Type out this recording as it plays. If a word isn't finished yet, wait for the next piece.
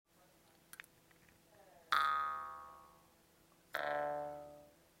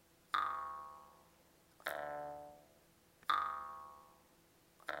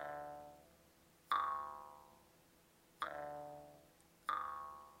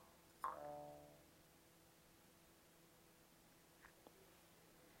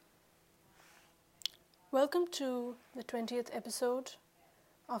Welcome to the 20th episode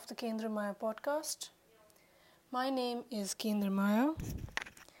of the Kendra Maya podcast. My name is Kendra Maya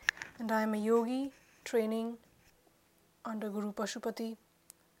and I am a yogi training under Guru Pashupati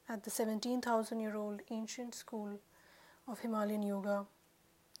at the 17,000-year-old ancient school of Himalayan yoga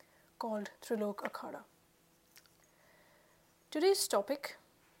called Trilok Akhada. Today's topic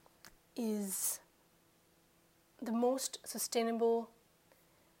is the most sustainable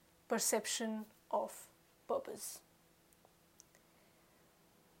perception of purpose.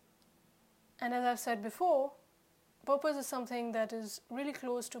 And as I've said before, purpose is something that is really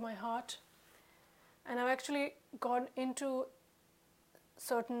close to my heart, and I've actually gone into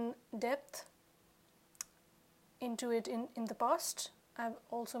certain depth into it in the past. I've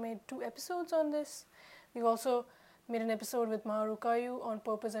also made 2 episodes on this. We've also made an episode with Maharu Kayu on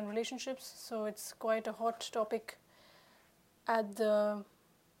purpose and relationships, so it's quite a hot topic at the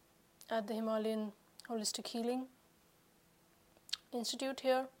Himalayan Holistic Healing Institute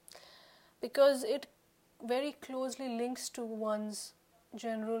here, because it very closely links to one's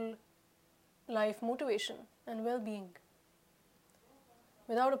general life motivation and well-being.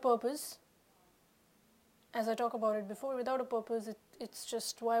 Without a purpose, as I talk about it before, without a purpose, it's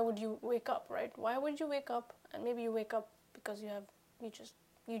just, why would you wake up, right? Why would you wake up? And maybe you wake up because you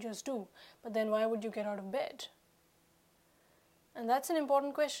just do. But then why would you get out of bed? And that's an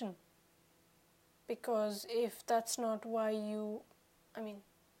important question. Because if that's not why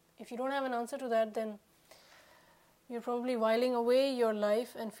if you don't have an answer to that, then you're probably whiling away your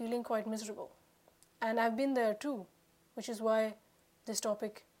life and feeling quite miserable. And I've been there too, which is why this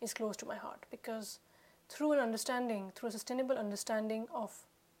topic is close to my heart. Because through a sustainable understanding of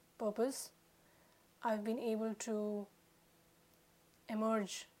purpose, I've been able to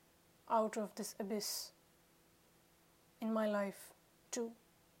emerge out of this abyss in my life too,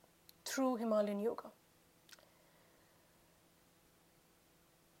 through Himalayan yoga.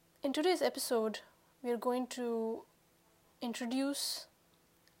 In today's episode, we are going to introduce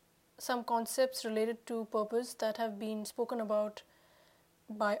some concepts related to purpose that have been spoken about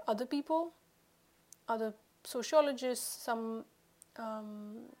by other people, other sociologists, some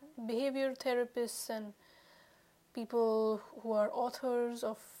behavior therapists, and people who are authors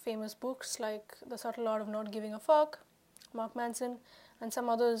of famous books like The Subtle Art of Not Giving a Fuck, Mark Manson, and some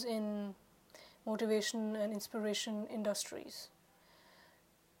others in motivation and inspiration industries.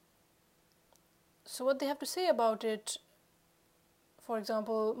 So what they have to say about it, for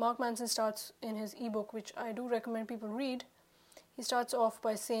example, Mark Manson starts in his ebook, which I do recommend people read. He starts off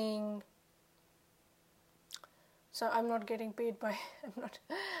by saying, so I'm not getting paid by,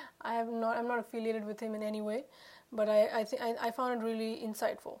 I'm not affiliated with him in any way, but I found it really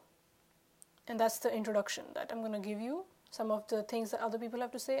insightful. And that's the introduction that I'm going to give you, some of the things that other people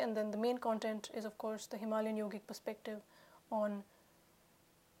have to say, and then the main content is, of course, the Himalayan yogic perspective on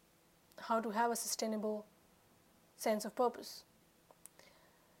how to have a sustainable sense of purpose.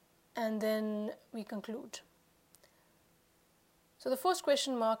 And then we conclude. So the first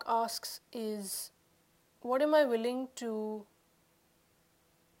question Mark asks is, what am I willing to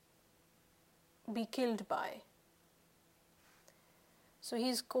be killed by? So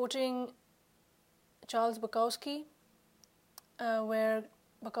he's quoting Charles Bukowski, where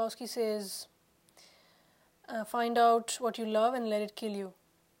Bukowski says, find out what you love and let it kill you.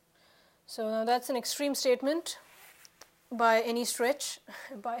 So now that's an extreme statement by any stretch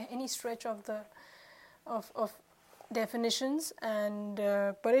of the of definitions, and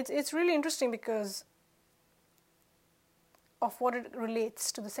but it's really interesting because of what it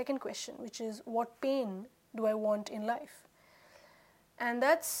relates to the second question, which is, what pain do I want in life? And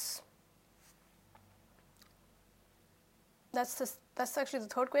that's actually the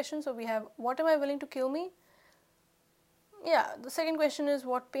third question. So we have, what am I willing to kill me? Yeah, the second question is,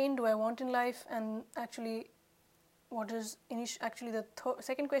 what pain do I want in life? And actually, what is actually the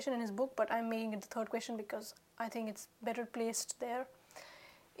second question in his book, but I'm making it the third question because I think it's better placed there,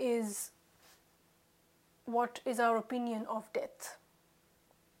 is, what is our opinion of death?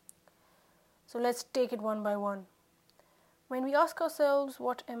 So let's take it one by one. When we ask ourselves,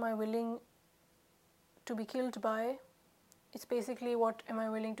 what am I willing to be killed by? It's basically, what am I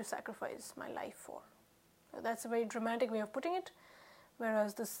willing to sacrifice my life for? That's a very dramatic way of putting it,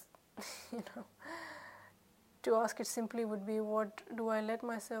 whereas this, to ask it simply would be, what do I let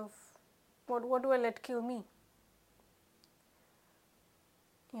kill me?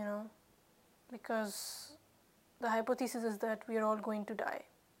 Because the hypothesis is that we are all going to die.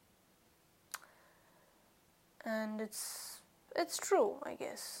 And it's true, I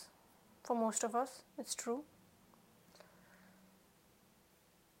guess. For most of us, it's true.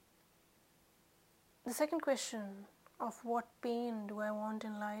 the second question of what pain do I want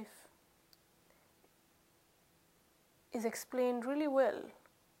in life is explained really well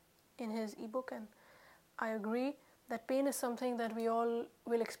in his ebook, and I agree that pain is something that we all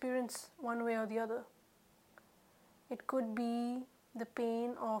will experience one way or the other. It could be the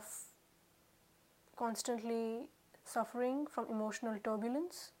pain of constantly suffering from emotional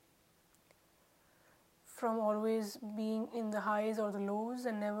turbulence, from always being in the highs or the lows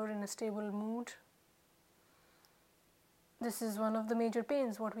and never in a stable mood. This is one of the major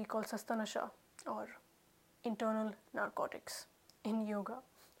pains, what we call sastanasha, or internal narcotics in yoga.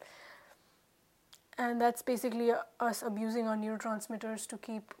 And that's basically us abusing our neurotransmitters to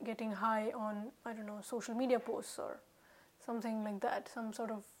keep getting high on, I don't know, social media posts or something like that, some sort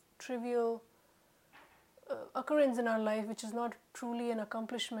of trivial occurrence in our life which is not truly an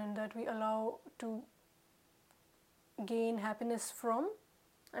accomplishment that we allow to gain happiness from.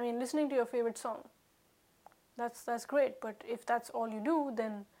 I mean, listening to your favorite song, that's great, but if that's all you do,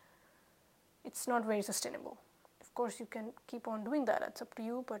 then it's not very sustainable. Of course, you can keep on doing that, that's up to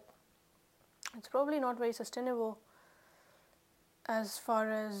you, but it's probably not very sustainable as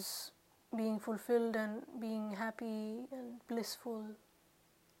far as being fulfilled and being happy and blissful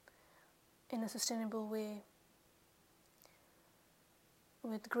in a sustainable way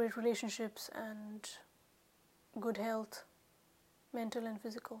with great relationships and good health, mental and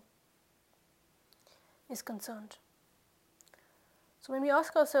physical, is concerned. So when we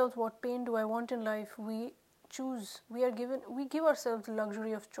ask ourselves what pain do I want in life, we give ourselves the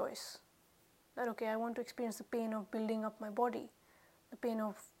luxury of choice. That okay, I want to experience the pain of building up my body, the pain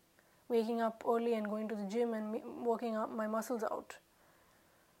of waking up early and going to the gym and working up my muscles out,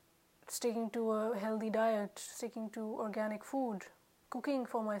 sticking to a healthy diet, sticking to organic food, cooking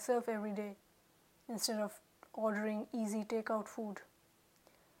for myself every day instead of ordering easy takeout food.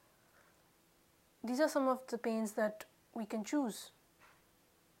 These are some of the pains that we can choose,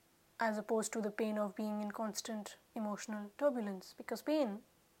 as opposed to the pain of being in constant emotional turbulence. Because pain,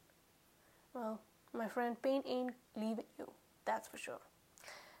 well, my friend, pain ain't leaving you, that's for sure.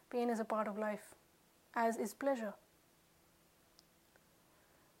 Pain is a part of life, as is pleasure.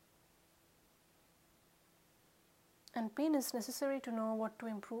 And pain is necessary to know what to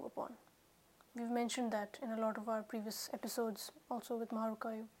improve upon. We've mentioned that in a lot of our previous episodes, also with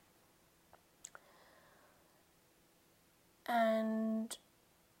Maharuka Ayu. And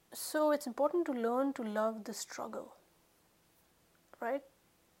so it's important to learn to love the struggle, right?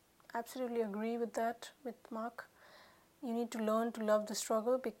 Absolutely agree with that, with Mark. You need to learn to love the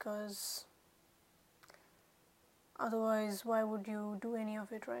struggle, because otherwise, why would you do any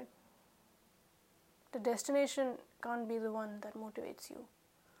of it, right? The destination can't be the one that motivates you.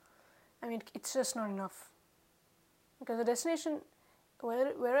 I mean, it's just not enough. Because the destination,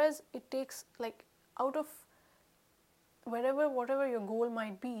 whereas it takes, like, out of whatever your goal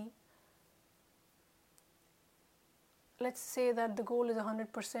might be, let's say that the goal is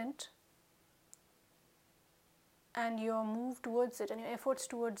 100% and your move towards it and your efforts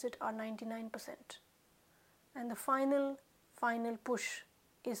towards it are 99%. And the final push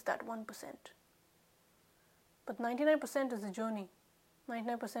is that 1%. But 99% is the journey.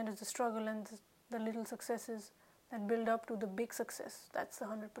 99% is the struggle and the little successes that build up to the big success. That's the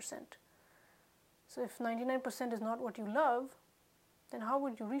 100%. So if 99% is not what you love, then how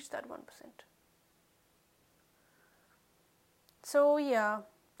would you reach that 1%? So yeah,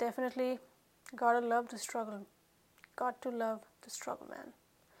 definitely gotta love the struggle. Got to love the struggle, man.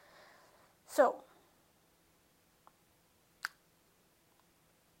 So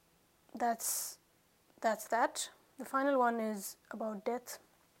that's that. The final one is about death,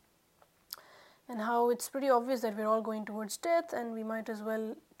 and how it's pretty obvious that we're all going towards death, and we might as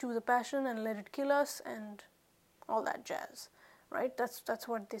well choose a passion and let it kill us and all that jazz, right? That's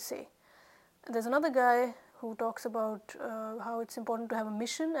what they say. There's another guy who talks about how it's important to have a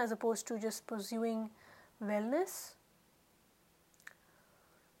mission as opposed to just pursuing wellness.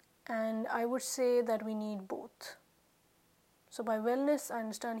 And I would say that we need both. So by wellness, I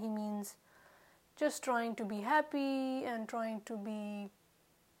understand he means just trying to be happy and trying to be,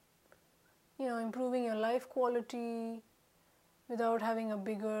 improving your life quality without having a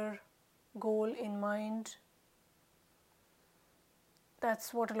bigger goal in mind.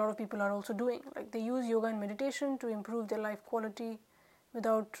 That's what a lot of people are also doing. Like, they use yoga and meditation to improve their life quality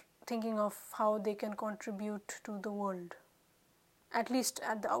without thinking of how they can contribute to the world, at least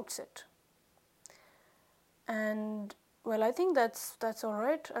at the outset. And well, I think that's all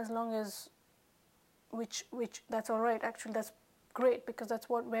right, as long as which that's all right. Actually, that's great, because that's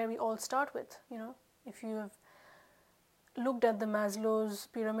where we all start with. If you have looked at the Maslow's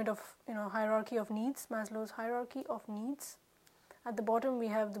pyramid of, hierarchy of needs, Maslow's hierarchy of needs, at the bottom we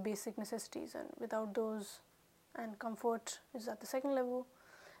have the basic necessities, and without those, and comfort is at the second level.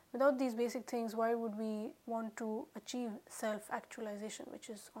 Without these basic things, why would we want to achieve self-actualization, which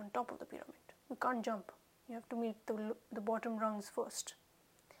is on top of the pyramid? We can't jump. You have to meet the bottom rungs first.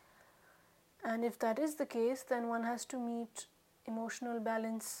 And if that is the case, then one has to meet emotional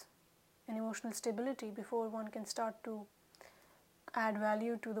balance and emotional stability before one can start to add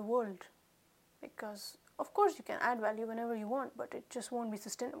value to the world. Because of course you can add value whenever you want, but it just won't be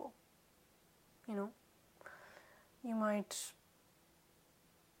sustainable. You might,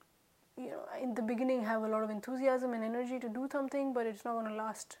 in the beginning have a lot of enthusiasm and energy to do something, but it's not going to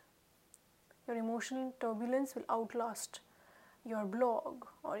last. Your emotional turbulence will outlast your blog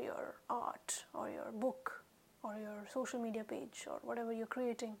or your art or your book or your social media page or whatever you're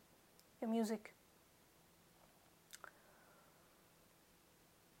creating, your music.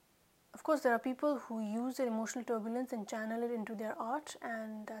 Of course, there are people who use their emotional turbulence and channel it into their art,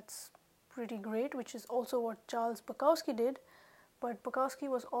 and that's pretty great, which is also what Charles Bukowski did. But Bukowski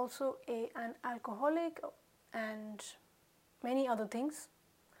was also an alcoholic and many other things,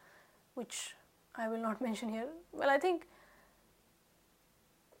 which I will not mention here. Well, I think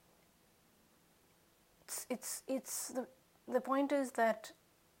it's the point is that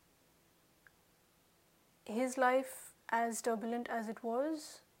his life, as turbulent as it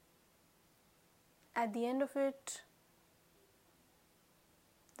was, at the end of it,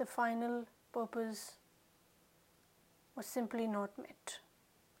 the final purpose was simply not met.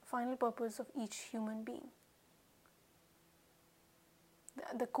 The final purpose of each human being.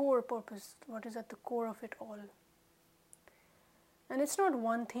 The core purpose, what is at the core of it all. And it's not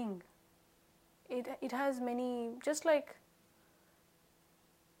one thing. It has many, just like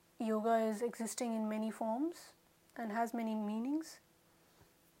yoga is existing in many forms and has many meanings.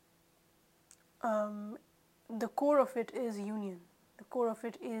 The core of it is union. The core of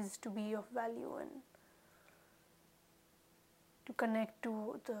it is to be of value and to connect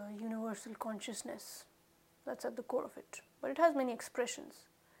to the universal consciousness. That's at the core of it. But it has many expressions.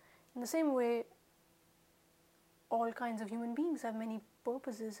 In the same way, all kinds of human beings have many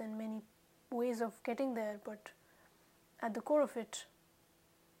purposes and many ways of getting there, but at the core of it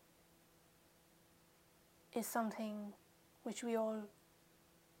is something which we all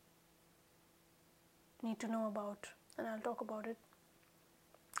need to know about, and I'll talk about it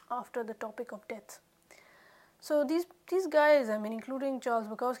after the topic of death. So these guys, I mean, including Charles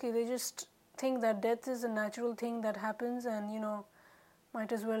Bukowski, they just think that death is a natural thing that happens, and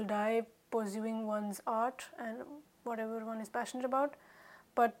might as well die pursuing one's art and whatever one is passionate about.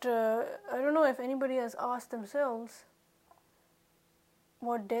 But I don't know if anybody has asked themselves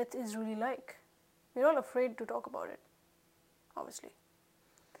what death is really like. We're all afraid to talk about it, obviously,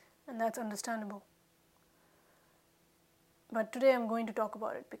 and that's understandable. But today I'm going to talk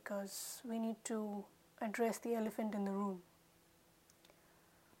about it because we need to address the elephant in the room.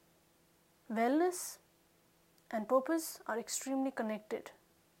 Wellness and purpose are extremely connected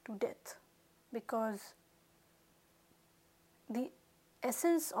to death, because the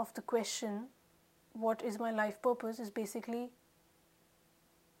essence of the question, what is my life purpose, is basically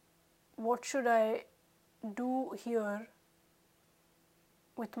what should I do here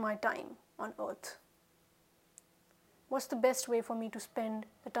with my time on earth? What's the best way for me to spend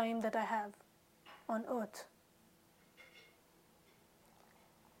the time that I have on earth?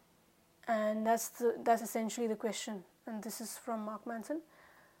 And that's essentially the question. And this is from Mark Manson.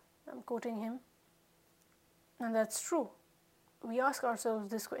 I'm quoting him. And that's true. We ask ourselves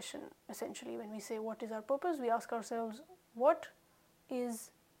this question essentially when we say what is our purpose. We ask ourselves, what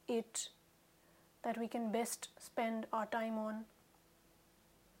is it that we can best spend our time on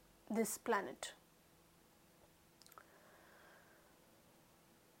this planet?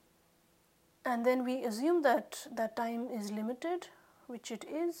 And then we assume that that time is limited, which it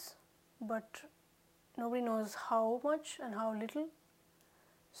is, but nobody knows how much and how little.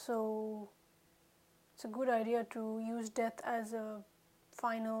 So it's a good idea to use death as a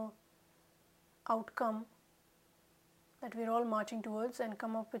final outcome that we're all marching towards, and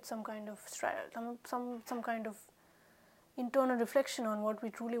come up with some kind of some kind of internal reflection on what we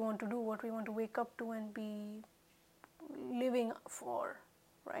truly want to do, what we want to wake up to and be living for,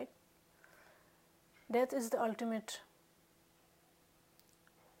 right? Death is the ultimate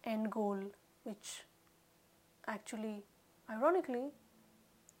end goal, which actually, ironically,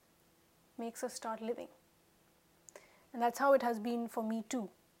 makes us start living. And that's how it has been for me too.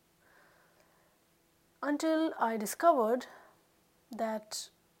 Until I discovered that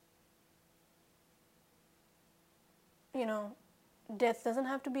you know, death doesn't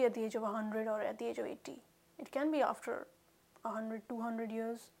have to be at the age of 100 or at the age of 80. It can be after 100, 200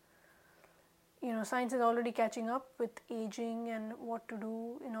 years. You know, science is already catching up with aging and what to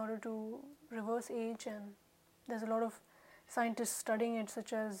do in order to reverse age, and there's a lot of scientists studying it,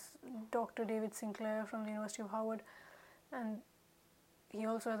 such as Dr. David Sinclair from the University of Harvard, and he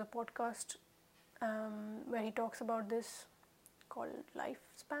also has a podcast where he talks about this called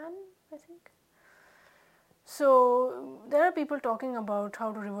Lifespan, I think. So there are people talking about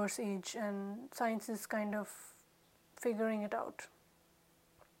how to reverse age, and science is kind of figuring it out.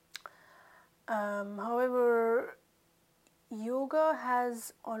 However, yoga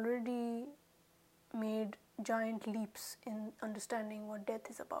has already made giant leaps in understanding what death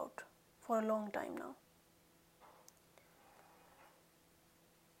is about for a long time now.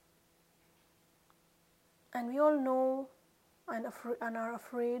 And we all know and are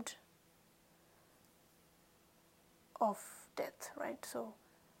afraid of death, right? So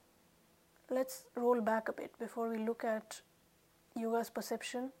let's roll back a bit before we look at yoga's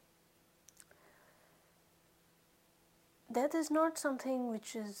perception. Death is not something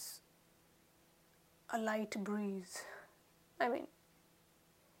which is a light breeze. I mean,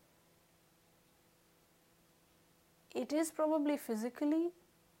 it is probably physically,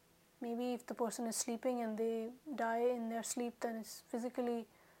 maybe if the person is sleeping and they die in their sleep, then it's physically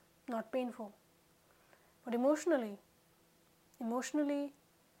not painful. But emotionally,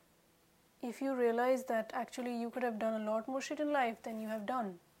 if you realize that actually you could have done a lot more shit in life than you have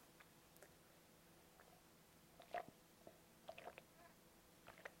done,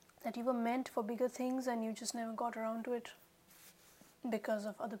 that you were meant for bigger things and you just never got around to it because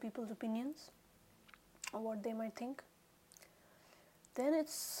of other people's opinions or what they might think, then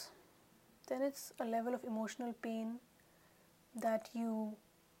it's a level of emotional pain that you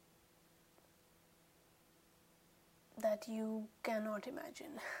cannot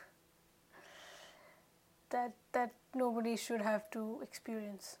imagine. that nobody should have to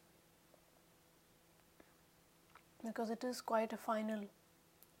experience, because it is quite a final.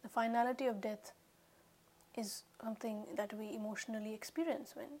 The finality of death is something that we emotionally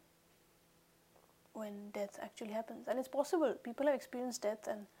experience when death actually happens. And it's possible. People have experienced death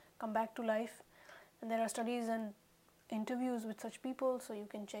and come back to life. And there are studies and interviews with such people, so you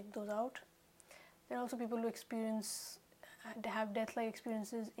can check those out. There are also people who have death-like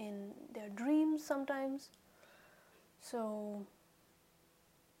experiences in their dreams sometimes. So,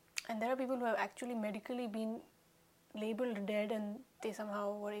 and there are people who have actually medically been labeled dead and they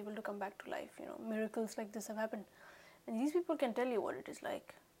somehow were able to come back to life. You know, miracles like this have happened, and these people can tell you what it is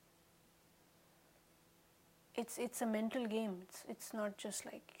like. It's a mental game. It's not just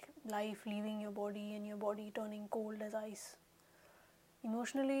like life leaving your body and your body turning cold as ice.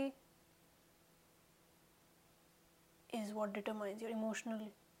 Emotionally is what determines your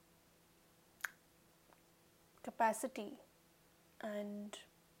emotional capacity and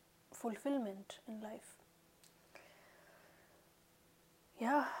fulfillment in life.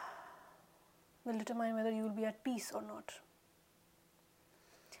 Yeah, will determine whether you will be at peace or not.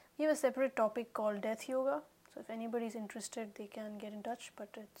 We have a separate topic called death yoga, so if anybody is interested, they can get in touch. But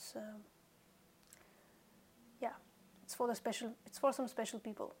it's it's for some special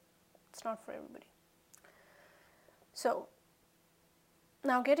people. It's not for everybody. So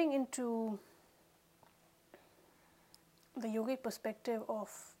now getting into the yogic perspective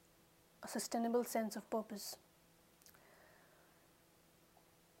of a sustainable sense of purpose.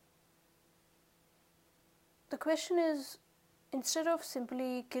 The question is, instead of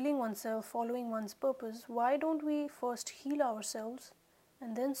simply killing oneself following one's purpose, why don't we first heal ourselves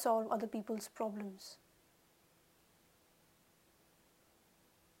and then solve other people's problems?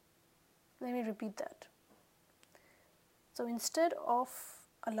 Let me repeat that. So instead of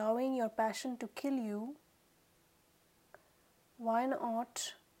allowing your passion to kill you, why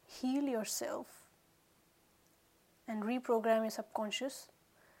not heal yourself and reprogram your subconscious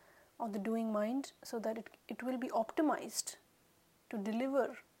or the doing mind so that it will be optimized to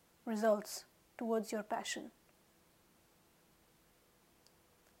deliver results towards your passion,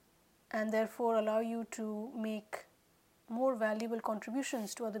 and therefore allow you to make more valuable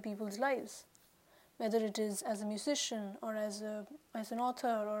contributions to other people's lives, whether it is as a musician or as an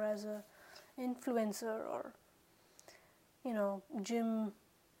author or as an influencer or gym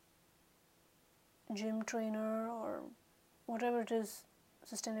trainer or whatever it is,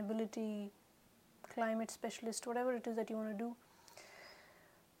 sustainability, climate specialist, whatever it is that you want to do.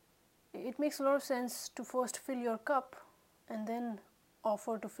 It makes a lot of sense to first fill your cup and then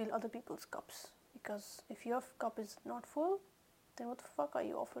offer to fill other people's cups, because if your cup is not full, then what the fuck are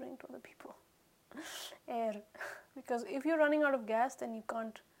you offering to other people? air. Because if you're running out of gas, then you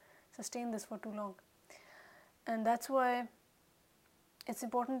can't sustain this for too long. And that's why it's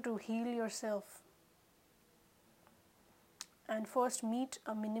important to heal yourself and first meet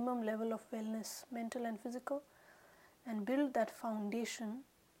a minimum level of wellness, mental and physical, and build that foundation,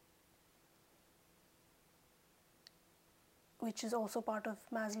 which is also part of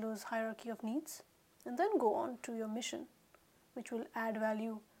Maslow's hierarchy of needs, and then go on to your mission, which will add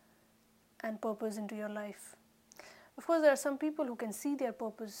value and purpose into your life. Of course, there are some people who can see their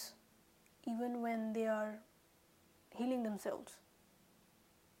purpose even when they are healing themselves.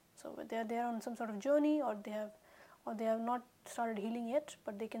 So they are on some sort of journey, or they have not started healing yet,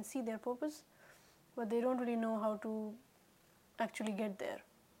 but they can see their purpose, but they don't really know how to actually get there.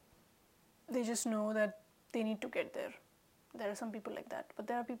 They just know that they need to get there. There are some people like that, but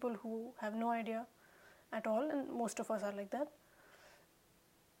there are people who have no idea at all, and most of us are like that.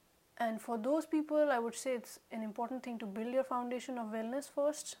 And for those people, I would say it's an important thing to build your foundation of wellness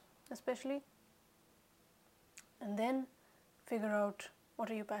first, especially, and then figure out what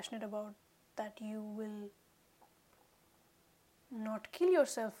are you passionate about that you will not kill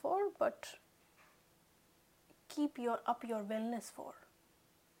yourself for, but keep your wellness for.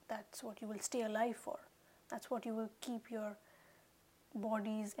 That's what you will stay alive for. That's what you will keep your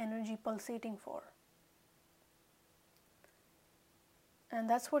body's energy pulsating for. And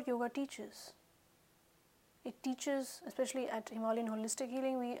that's what yoga teaches. It teaches, especially at Himalayan Holistic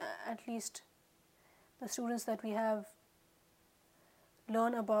Healing, we, at least the students that we have,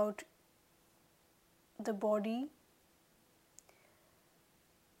 learn about the body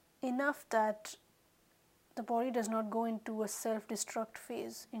enough that the body does not go into a self-destruct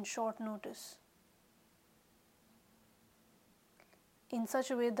phase in short notice, in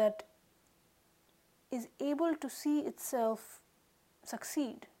such a way that is able to see itself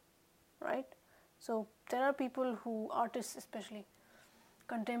succeed, right? So there are people who, artists especially,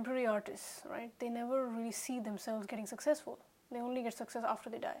 contemporary artists, right? They never really see themselves getting successful. They only get success after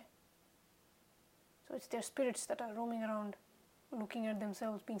they die. So it's their spirits that are roaming around looking at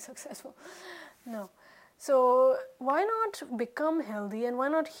themselves being successful. No. So why not become healthy, and why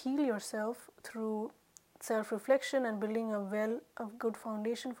not heal yourself through self-reflection and building a good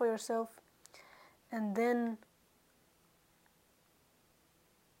foundation for yourself, and then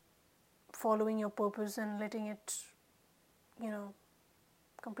following your purpose and letting it,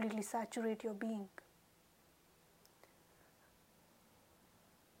 completely saturate your being.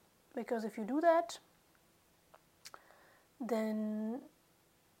 Because if you do that, then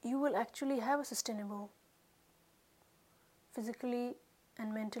you will actually have a sustainable, physically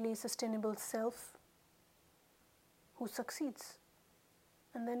and mentally sustainable self who succeeds,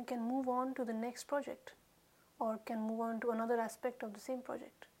 and then can move on to the next project, or can move on to another aspect of the same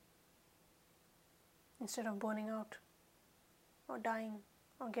project, instead of burning out or dying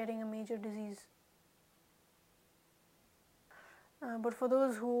or getting a major disease. But for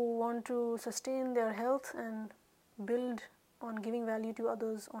those who want to sustain their health and build on giving value to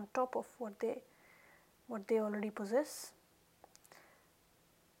others on top of what they already possess,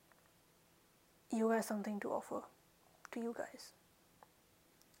 yoga has something to offer to you guys.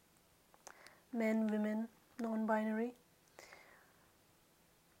 Men, women, non-binary,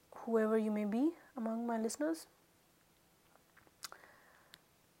 whoever you may be among my listeners.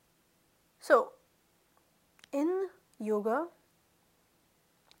 So, in yoga,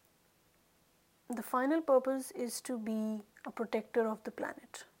 the final purpose is to be a protector of the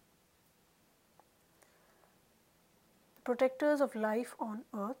planet. Protectors of life on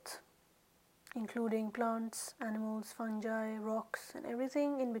earth, including plants, animals, fungi, rocks, and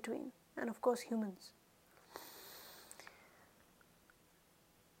everything in between, and of course humans.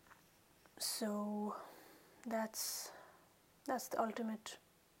 So that's the ultimate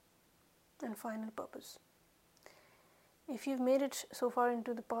and final purpose. If you've made it so far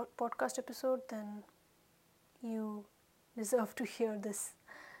into the podcast episode, then you deserve to hear this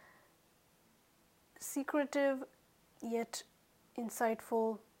secretive yet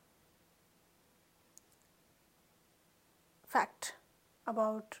insightful fact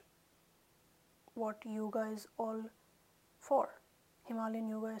about what yoga is all for, Himalayan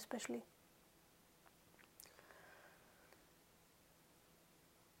yoga especially.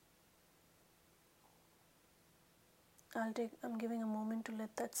 I'm giving a moment to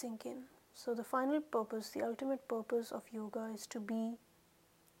let that sink in. So the final purpose, the ultimate purpose of yoga is to be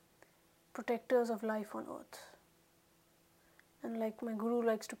protectors of life on earth. And like my guru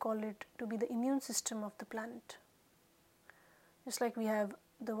likes to call it, to be the immune system of the planet. Just like we have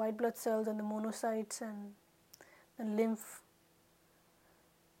the white blood cells and the monocytes and the lymph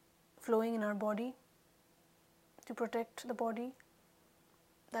flowing in our body to protect the body.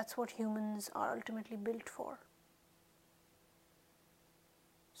 That's what humans are ultimately built for.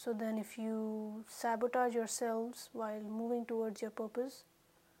 So then if you sabotage yourselves while moving towards your purpose,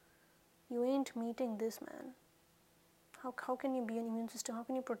 you ain't meeting this, man. How can you be an immune system? How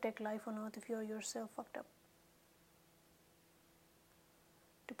can you protect life on earth if you're yourself fucked up?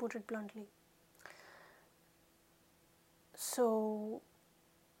 To put it bluntly. So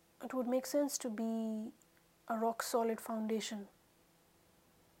it would make sense to be a rock solid foundation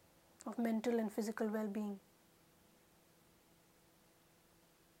of mental and physical well-being.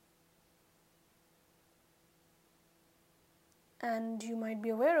 And you might be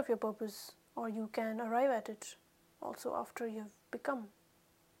aware of your purpose, or you can arrive at it also after you've become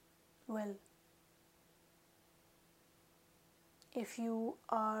well. If you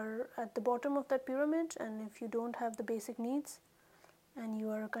are at the bottom of that pyramid, and if you don't have the basic needs, and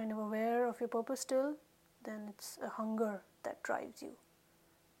you are kind of aware of your purpose still, then it's a hunger that drives you.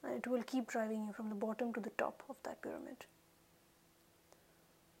 And it will keep driving you from the bottom to the top of that pyramid.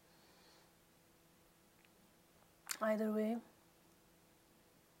 Either way,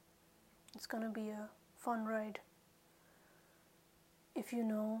 it's going to be a fun ride if you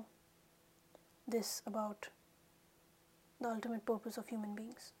know this about the ultimate purpose of human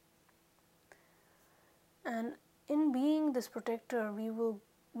beings. And in being this protector, we will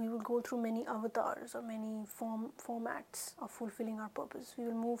go through many avatars or many formats of fulfilling our purpose. We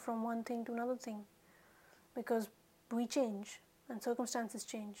will move from one thing to another thing because we change and circumstances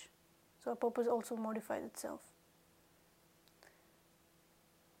change. So our purpose also modifies itself.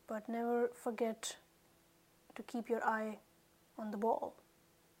 But never forget to keep your eye on the ball,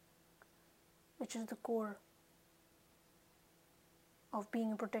 which is the core of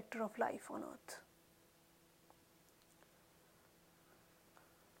being a protector of life on earth.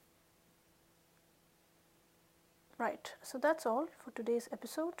 Right, so that's all for today's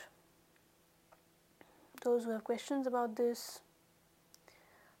episode. Those who have questions about this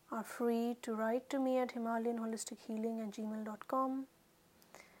are free to write to me at himalayanholistichealing@gmail.com.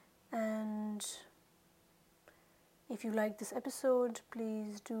 And if you like this episode,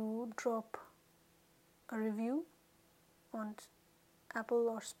 please do drop a review on Apple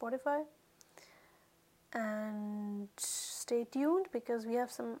or Spotify. And stay tuned because we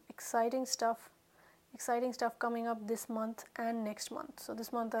have some exciting stuff coming up this month and next month. So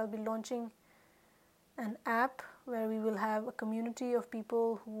this month I'll be launching an app where we will have a community of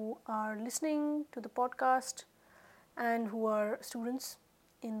people who are listening to the podcast and who are students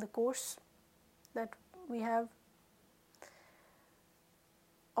in the course that we have,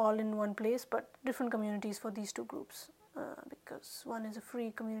 all in one place, but different communities for these two groups because one is a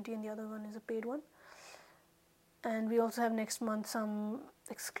free community and the other one is a paid one. And we also have next month some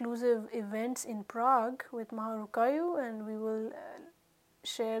exclusive events in Prague with Maharu Kayu, and we will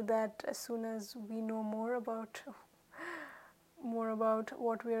share that as soon as we know more about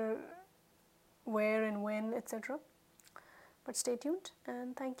what we're, where and when, etc. But stay tuned,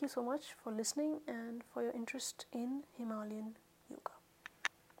 and thank you so much for listening and for your interest in Himalayan yoga.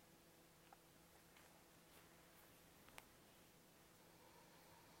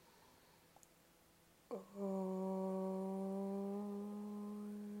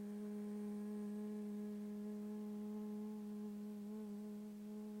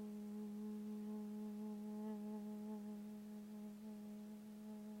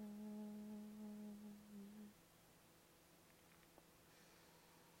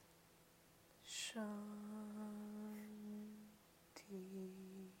 Shanti.